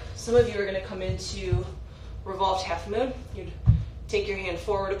 or some of you are going to come into revolved half moon. You'd take your hand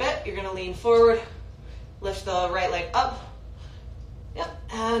forward a bit. You're going to lean forward, lift the right leg up, yep,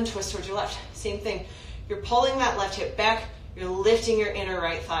 and twist towards your left. Same thing. You're pulling that left hip back. You're lifting your inner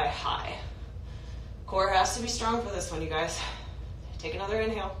right thigh high. Core has to be strong for this one, you guys. Take another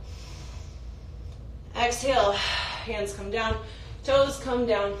inhale. Exhale. Hands come down. Toes come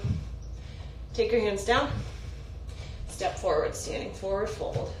down. Take your hands down. Step forward, standing forward,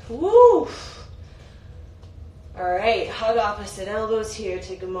 fold. Woo! All right, hug opposite elbows here.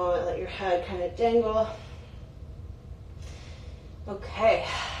 Take a moment, let your head kind of dangle. Okay,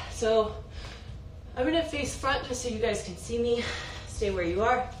 so I'm going to face front just so you guys can see me. Stay where you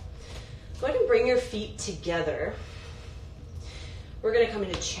are. Go ahead and bring your feet together. We're going to come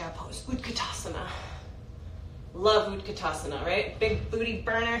into chair pose, Utkatasana. Love Utkatasana, right? Big booty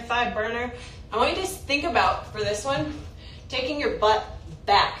burner, thigh burner. I want you to think about, for this one, taking your butt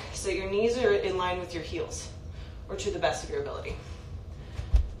back so your knees are in line with your heels, or to the best of your ability.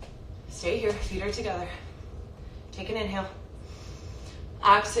 Stay here, feet are together. Take an inhale.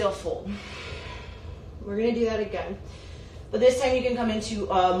 Exhale, fold. We're going to do that again. But this time you can come into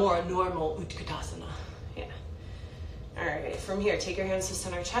a more normal Utkatasana. Yeah. All right, from here, take your hands to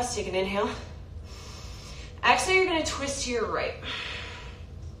center chest. Take an inhale. Exhale, you're going to twist to your right.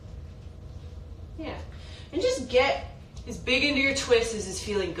 Yeah. And just get as big into your twist as is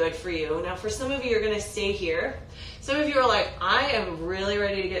feeling good for you. Now, for some of you, you're going to stay here. Some of you are like, I am really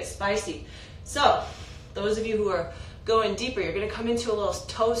ready to get spicy. So, those of you who are going deeper, you're going to come into a little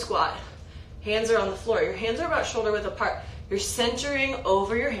toe squat. Hands are on the floor. Your hands are about shoulder width apart. You're centering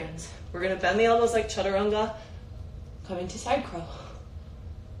over your hands. We're going to bend the elbows like chaturanga. Come into side crow.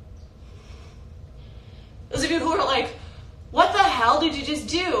 Those of you who are like, what the hell did you just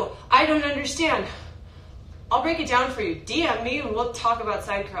do? I don't understand. I'll break it down for you. DM me and we'll talk about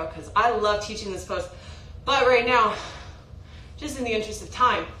side crow because I love teaching this pose. But right now, just in the interest of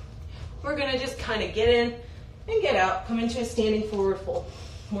time, we're going to just kind of get in and get out. Come into a standing forward fold,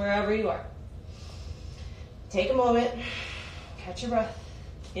 wherever you are. Take a moment. Catch your breath.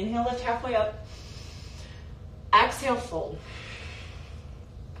 Inhale, lift halfway up. Exhale, fold.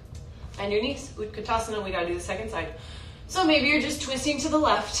 Bend your knees. Utkatasana, we got to do the second side. So maybe you're just twisting to the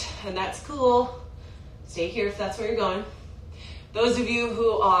left, and that's cool. Stay here if that's where you're going. Those of you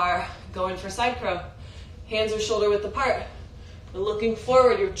who are going for side crow, hands are shoulder width apart. You're looking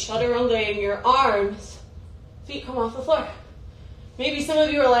forward, you're chaturangaing your arms. Feet come off the floor. Maybe some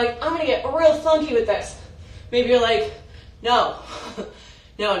of you are like, I'm going to get real funky with this. Maybe you're like, no,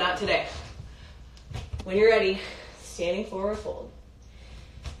 no, not today. When you're ready, standing forward fold.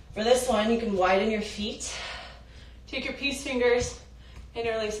 For this one, you can widen your feet. Take your peace fingers,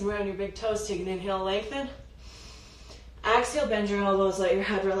 interlace them around your big toes. Take an inhale, lengthen. Exhale, bend your elbows, let your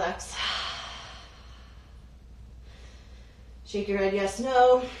head relax. Shake your head, yes,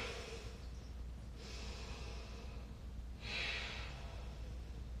 no.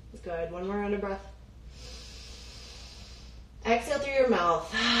 Good, one more round of breath. Exhale through your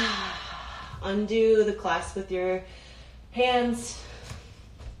mouth. Undo the clasp with your hands.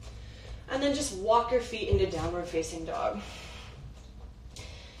 And then just walk your feet into downward facing dog.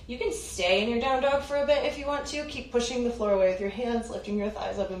 You can stay in your down dog for a bit if you want to. Keep pushing the floor away with your hands, lifting your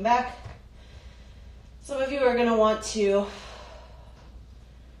thighs up and back. Some of you are going to want to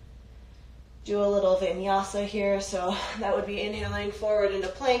do a little vinyasa here. So that would be inhaling forward into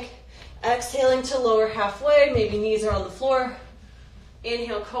plank, exhaling to lower halfway. Maybe knees are on the floor.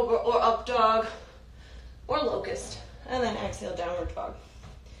 Inhale, cobra or up dog or locust. And then exhale, downward dog.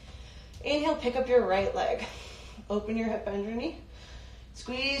 Inhale, pick up your right leg. Open your hip, bend your knee.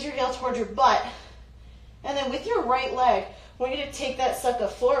 Squeeze your heel towards your butt. And then with your right leg, I want you to take that sucker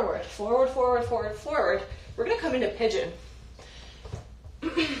forward. Forward, forward, forward, forward. We're going to come into pigeon.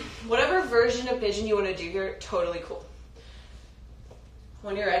 Whatever version of pigeon you want to do here, totally cool.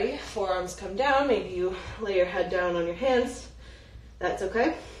 When you're ready, forearms come down. Maybe you lay your head down on your hands. That's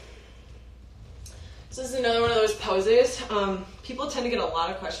okay. So this is another one of those poses. People tend to get a lot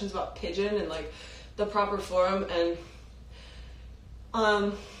of questions about pigeon and like the proper form.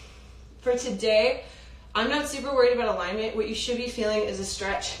 And for today, I'm not super worried about alignment. What you should be feeling is a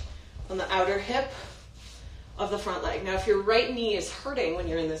stretch on the outer hip of the front leg. Now, if your right knee is hurting when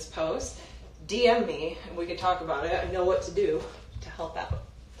you're in this pose, DM me and we can talk about it. I know what to do to help out.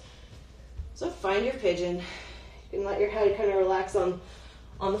 So find your pigeon. You can let your head kind of relax on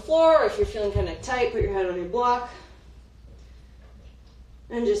the floor, or if you're feeling kind of tight, put your head on your block.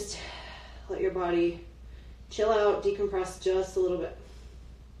 And just let your body chill out, decompress just a little bit.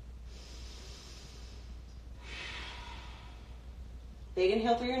 Big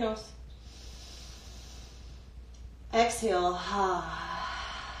inhale through your nose. Exhale.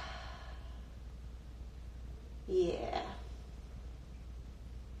 Yeah.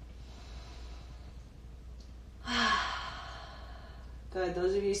 Good.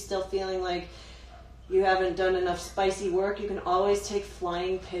 Those of you still feeling like you haven't done enough spicy work, you can always take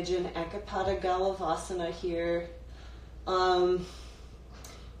flying pigeon, Ekapada Galavasana here. If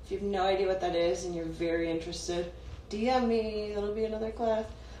you have no idea what that is and you're very interested, DM me. It'll be another class.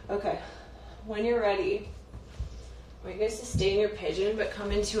 Okay. When you're ready, I want you guys to stay in your pigeon, but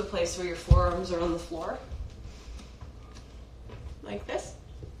come into a place where your forearms are on the floor. Like this.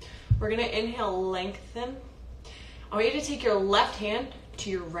 We're going to inhale, lengthen. I want you to take your left hand to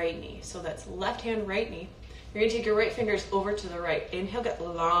your right knee. So that's left hand, right knee. You're going to take your right fingers over to the right. Inhale, get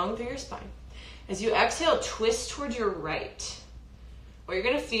long through your spine. As you exhale, twist towards your right. What you're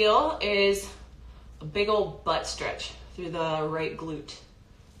going to feel is a big old butt stretch through the right glute.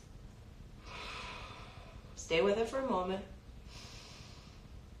 Stay with it for a moment.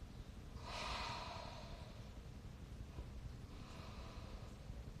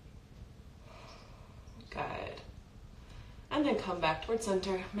 Good. And then come back towards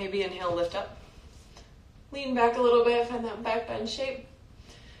center. Maybe inhale, lift up. Lean back a little bit, find that back bend shape.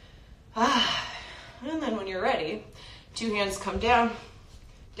 And then when you're ready, two hands come down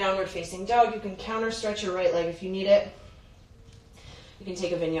Downward facing dog. You can counter stretch your right leg if you need it. You can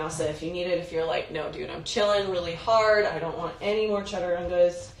take a vinyasa if you need it. If you're like, no, dude, I'm chilling really hard. I don't want any more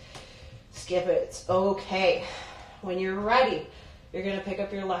chaturangas. Skip it. It's okay. When you're ready, you're going to pick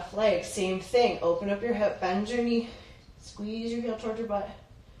up your left leg. Same thing. Open up your hip, bend your knee, squeeze your heel towards your butt.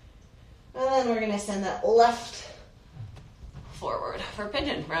 And then we're going to send that left forward for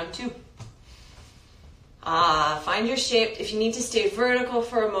pigeon, round 2. Find your shape. If you need to stay vertical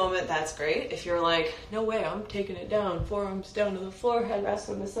for a moment, that's great. If you're like, no way, I'm taking it down, forearms down to the floor, head rest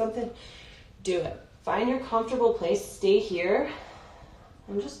onto something, do it. Find your comfortable place, stay here,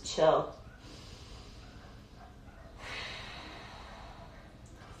 and just chill.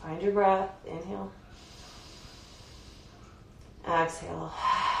 Find your breath, inhale, exhale.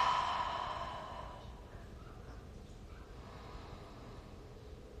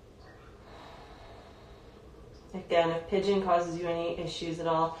 Again, if pigeon causes you any issues at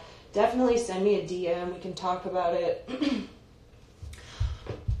all, definitely send me a DM. We can talk about it.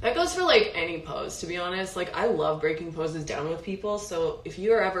 That goes for like any pose, to be honest. Like, I love breaking poses down with people. So if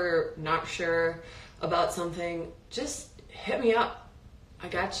you're ever not sure about something, just hit me up. I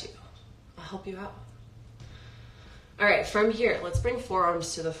got you. I'll help you out. All right, from here, let's bring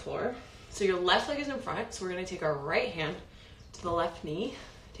forearms to the floor. So your left leg is in front. So we're going to take our right hand to the left knee.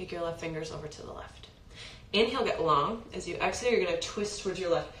 Take your left fingers over to the left. Inhale, get long. As you exhale, you're going to twist towards your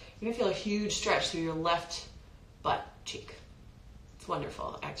left. You're going to feel a huge stretch through your left butt cheek. It's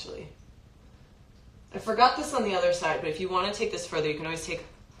wonderful, actually. I forgot this on the other side, but if you want to take this further, you can always take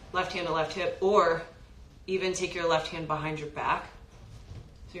left hand to left hip, or even take your left hand behind your back.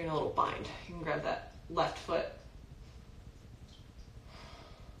 So you're in a little bind. You can grab that left foot.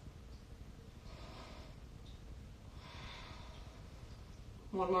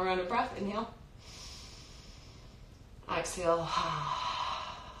 One more round of breath. Inhale. Exhale,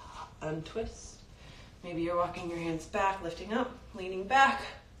 untwist. Maybe you're walking your hands back, lifting up, leaning back,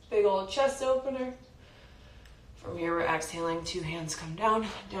 big old chest opener. From here, we're exhaling, 2 hands come down,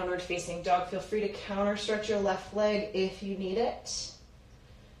 downward facing dog. Feel free to counter stretch your left leg if you need it.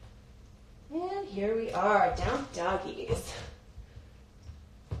 And here we are, down doggies.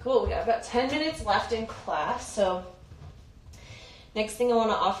 Cool, we have about 10 minutes left in class, so next thing I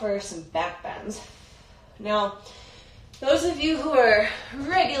want to offer are some back bends. Now, those of you who are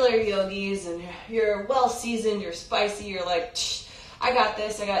regular yogis and you're well seasoned, you're spicy, you're like, I got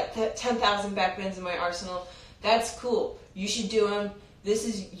this, I got 10,000 back bends in my arsenal. That's cool. You should do them. This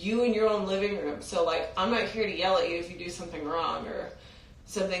is you in your own living room. So like, I'm not here to yell at you if you do something wrong or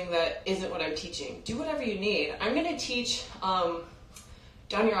something that isn't what I'm teaching. Do whatever you need. I'm going to teach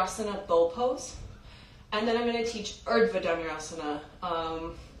Dhanurasana bow pose, and then I'm going to teach Urdhva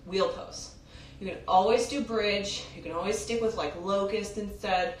Dhanurasana wheel pose. You can always do bridge. You can always stick with like locust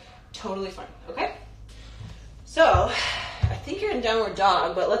instead. Totally fine, okay? So, I think you're in downward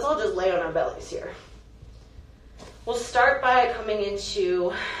dog, but let's all just lay on our bellies here. We'll start by coming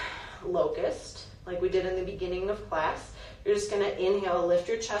into locust, like we did in the beginning of class. You're just gonna inhale, lift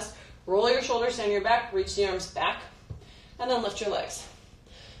your chest, roll your shoulders down your back, reach the arms back, and then lift your legs.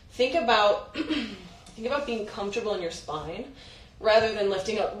 Think about being comfortable in your spine, rather than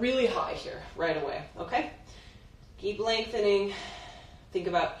lifting up really high here right away, okay? Keep lengthening. Think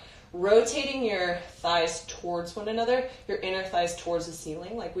about rotating your thighs towards one another, your inner thighs towards the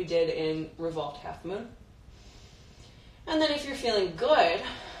ceiling, like we did in Revolved Half Moon. And then if you're feeling good,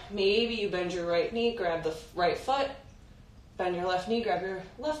 maybe you bend your right knee, grab the right foot, bend your left knee, grab your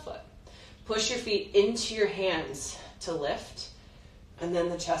left foot. Push your feet into your hands to lift, and then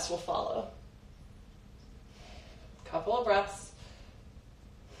the chest will follow. Couple of breaths.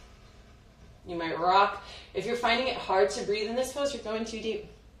 You might rock. If you're finding it hard to breathe in this pose, you're going too deep.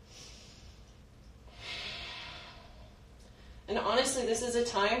 And honestly, this is a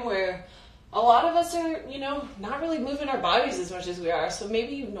time where a lot of us are, not really moving our bodies as much as we are. So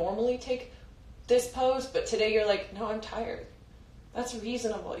maybe you normally take this pose, but today you're like, no, I'm tired. That's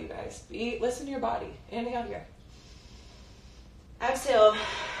reasonable, you guys. Listen to your body. Inhale here. Exhale,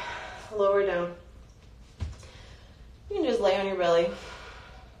 lower down. You can just lay on your belly.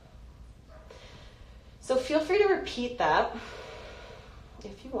 So feel free to repeat that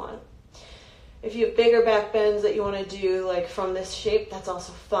if you want. If you have bigger back bends that you want to do, like from this shape, that's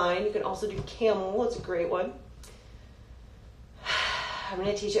also fine. You can also do camel. It's a great one. I'm going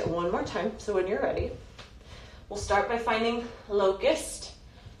to teach it one more time, so when you're ready, we'll start by finding locust.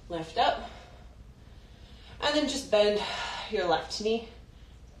 Lift up. And then just bend your left knee.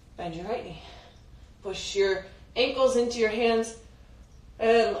 Bend your right knee. Push your ankles into your hands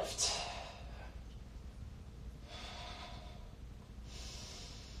and lift.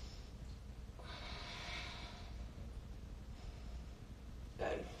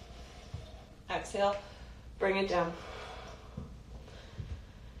 exhale, bring it down.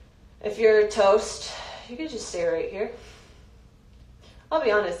 If you're toast, you can just stay right here. I'll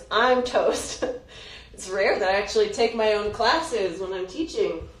be honest, I'm toast. It's rare that I actually take my own classes when I'm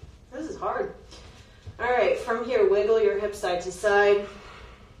teaching. This is hard. All right, from here, wiggle your hips side to side.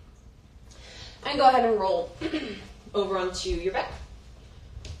 And go ahead and roll over onto your back.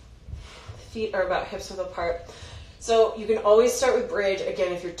 Feet are about hips width apart. So you can always start with bridge.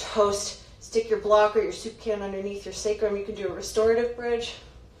 Again, if you're toast, stick your block or your soup can underneath your sacrum. You can do a restorative bridge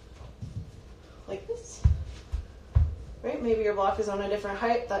like this. Right? Maybe your block is on a different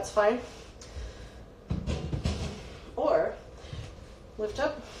height. That's fine. Or lift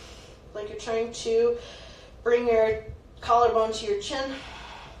up like you're trying to bring your collarbone to your chin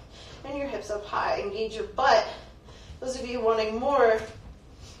and your hips up high. Engage your butt. Those of you wanting more,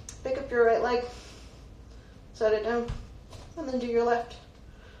 pick up your right leg, set it down, and then do your left.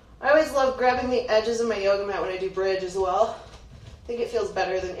 I always love grabbing the edges of my yoga mat when I do bridge as well. I think it feels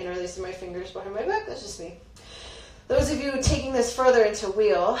better than interlacing my fingers behind my back. That's just me. Those of you taking this further into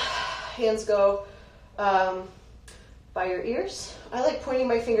wheel, hands go by your ears. I like pointing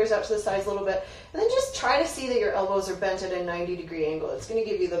my fingers out to the sides a little bit, and then just try to see that your elbows are bent at a 90-degree angle. It's going to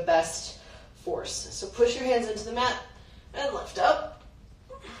give you the best force. So push your hands into the mat and lift up.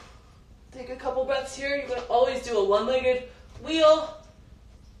 Take a couple breaths here. You're going to always do a one-legged wheel.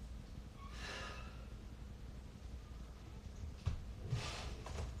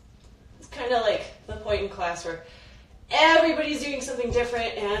 It's kind of like the point in class where everybody's doing something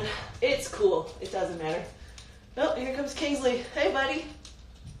different and it's cool. It doesn't matter. Oh, here comes Kingsley. Hey, buddy.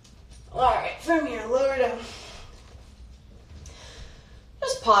 All right, from here, lower down.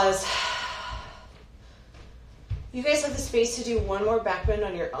 Just pause. You guys have the space to do one more back bend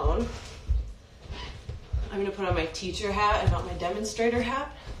on your own. I'm going to put on my teacher hat and not my demonstrator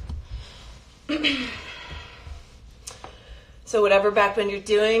hat. So whatever back bend you're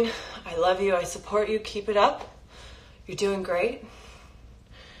doing, I love you. I support you. Keep it up. You're doing great.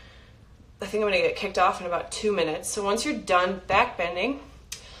 I think I'm going to get kicked off in about 2 minutes. So once you're done back bending,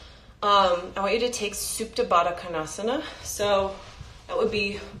 I want you to take Supta Baddha Konasana. So that would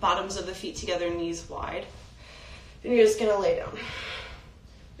be bottoms of the feet together, knees wide. And you're just going to lay down.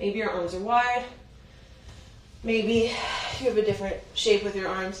 Maybe your arms are wide. Maybe you have a different shape with your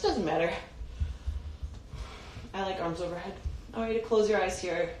arms. Doesn't matter. I like arms overhead. I want you to close your eyes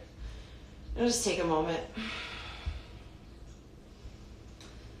here. And just take a moment.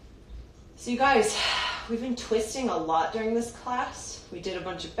 So you guys, we've been twisting a lot during this class. We did a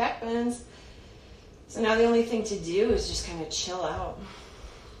bunch of back bends. So now the only thing to do is just kind of chill out.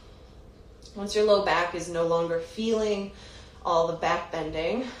 Once your low back is no longer feeling all the back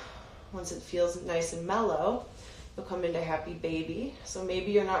bending, once it feels nice and mellow, you'll come into happy baby. So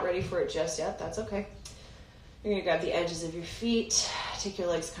maybe you're not ready for it just yet. That's okay. You're going to grab the edges of your feet, take your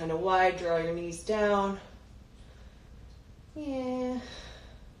legs kind of wide, draw your knees down. Yeah.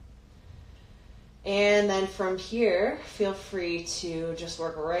 And then from here, feel free to just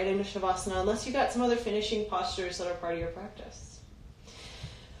work right into Shavasana, unless you got some other finishing postures that are part of your practice.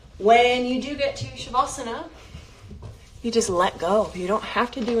 When you do get to Shavasana, you just let go. You don't have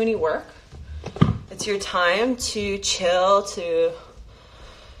to do any work. It's your time to chill, to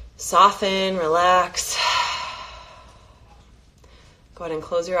soften, relax. Go ahead and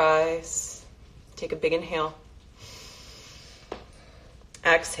close your eyes. Take a big inhale.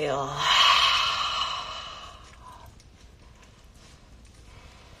 Exhale.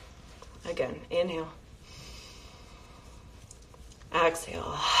 Again, inhale.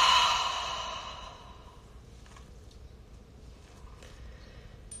 Exhale.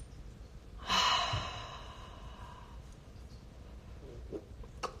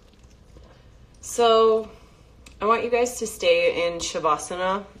 So I want you guys to stay in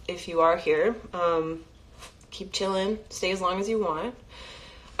Shavasana if you are here. Keep chilling. Stay as long as you want.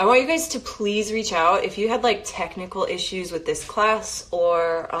 I want you guys to please reach out if you had like technical issues with this class,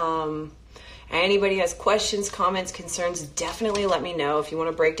 or anybody has questions, comments, concerns, definitely let me know. If you want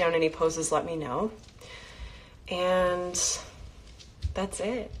to break down any poses, let me know. And that's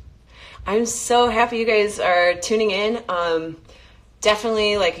it. I'm so happy you guys are tuning in.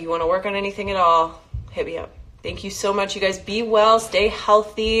 Definitely, like, you want to work on anything at all, hit me up. Thank you so much, you guys. Be well, stay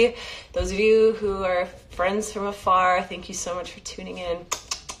healthy. Those of you who are friends from afar, thank you so much for tuning in.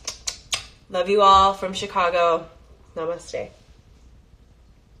 Love you all from Chicago. Namaste.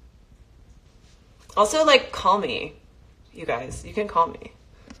 Also, like, call me, you guys. You can call me.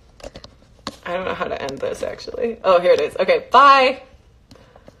 I don't know how to end this, actually. Oh, here it is. Okay, bye.